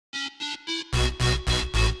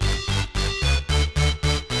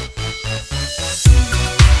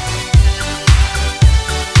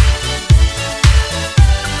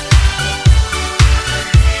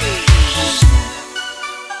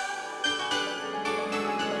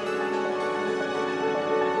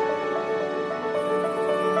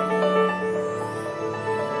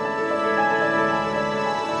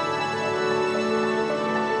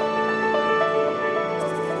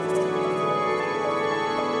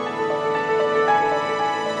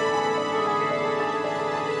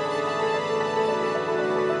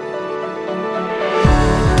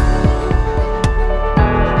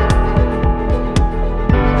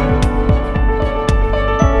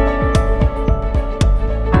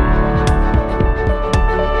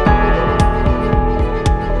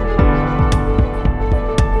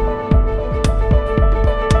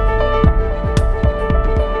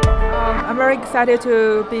excited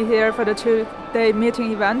to be here for the two-day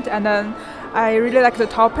meeting event, and then I really like the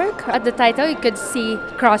topic. At the title, you could see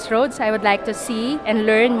Crossroads. I would like to see and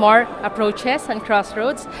learn more approaches on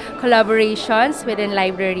Crossroads, collaborations within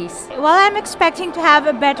libraries. Well, I'm expecting to have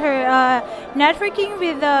a better networking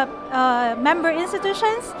with the member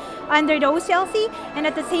institutions under the OCLC, and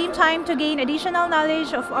at the same time to gain additional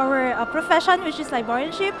knowledge of our profession, which is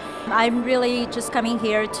librarianship. I'm really just coming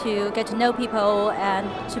here to get to know people and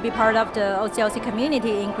to be part of the OCLC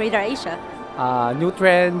community in Greater Asia. New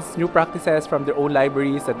trends, new practices from their own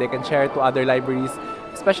libraries that they can share to other libraries,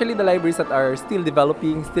 especially the libraries that are still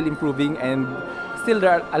developing, still improving, and still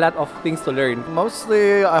there are a lot of things to learn.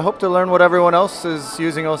 Mostly, I hope to learn what everyone else is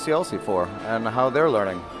using OCLC for and how they're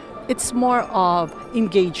learning. It's more of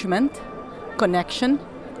engagement, connection,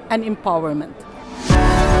 and empowerment.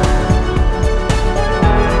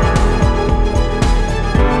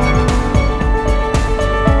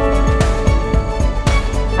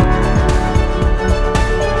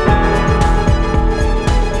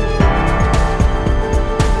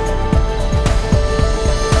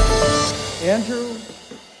 Andrew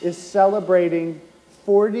is celebrating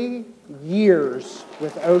 40 years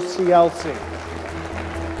with OCLC.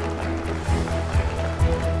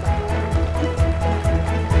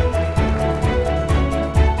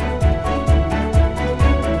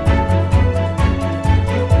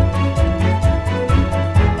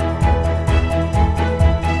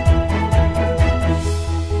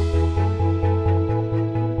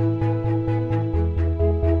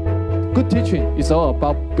 Good teaching is all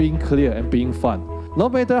about being clear and being fun. No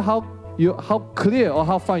matter how clear or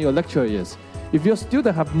how fun your lecture is, if your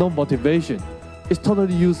student have no motivation, it's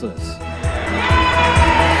totally useless.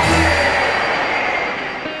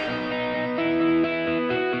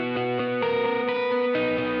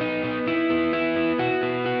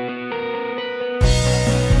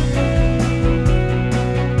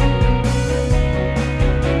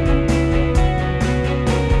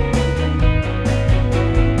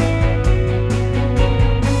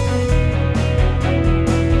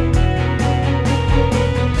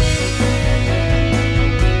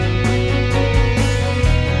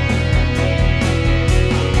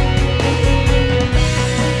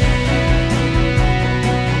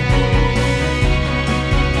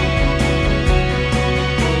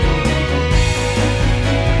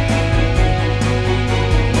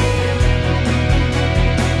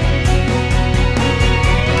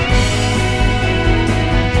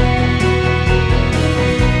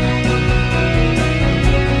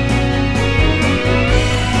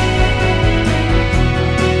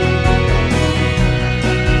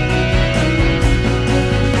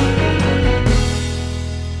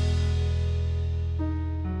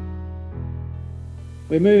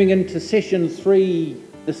 We're moving into session 3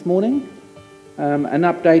 this morning, an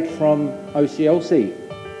update from OCLC.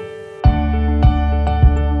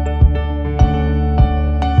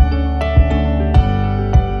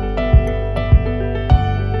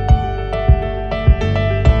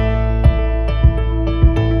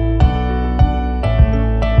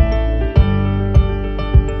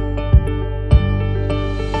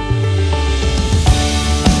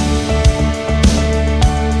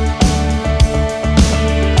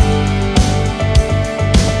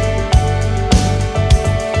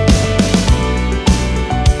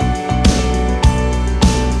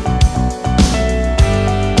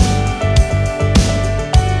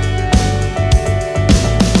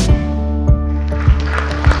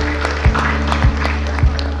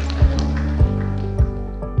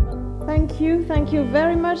 Thank you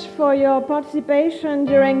very much for your participation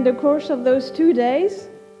during the course of those 2 days.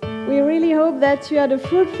 We really hope that you had a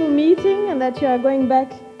fruitful meeting and that you are going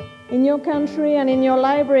back in your country and in your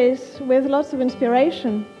libraries with lots of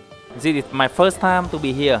inspiration. This is my first time to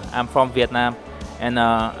be here. I'm from Vietnam, and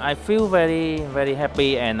I feel very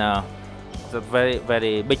happy, and it's a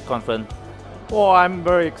very big conference. Well, I'm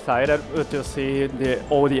very excited to see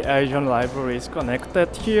all the Asian libraries connected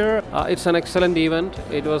here. It's an excellent event.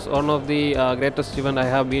 It was one of the greatest events I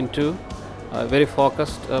have been to. Very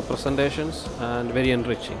focused presentations and very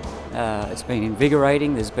enriching. It's been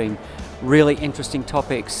invigorating. There's been really interesting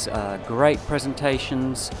topics, great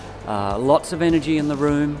presentations, lots of energy in the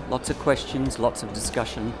room, lots of questions, lots of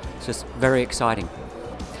discussion. It's just very exciting.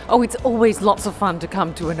 Oh, it's always lots of fun to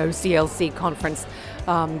come to an OCLC conference.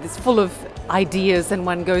 It's full of ideas, and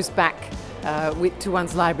one goes back to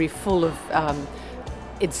one's library full of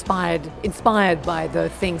inspired by the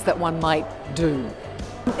things that one might do.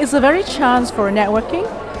 It's a very chance for networking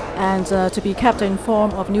and to be kept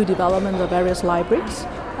informed of new development of various libraries,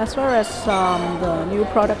 as well as the new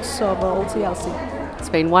products of OCLC. It's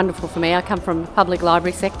been wonderful for me. I come from the public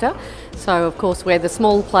library sector, so of course we're the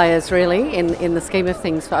small players really in the scheme of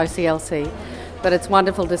things for OCLC. But it's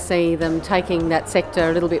wonderful to see them taking that sector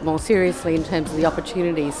a little bit more seriously in terms of the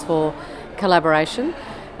opportunities for collaboration.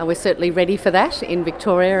 And we're certainly ready for that in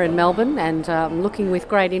Victoria and Melbourne, and looking with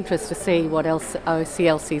great interest to see what else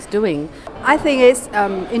OCLC is doing. I think it's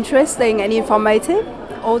interesting and informative,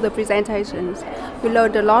 all the presentations. We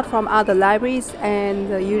learned a lot from other libraries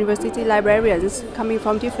and the university librarians coming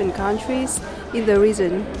from different countries in the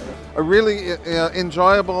region. A really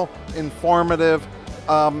enjoyable, informative,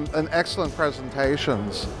 and excellent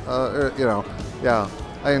presentations. Yeah,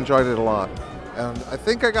 I enjoyed it a lot. And I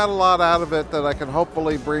think I got a lot out of it that I can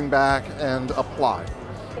hopefully bring back and apply.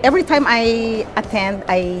 Every time I attend,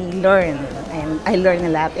 I learn a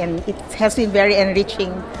lot, and it has been very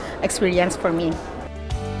enriching experience for me.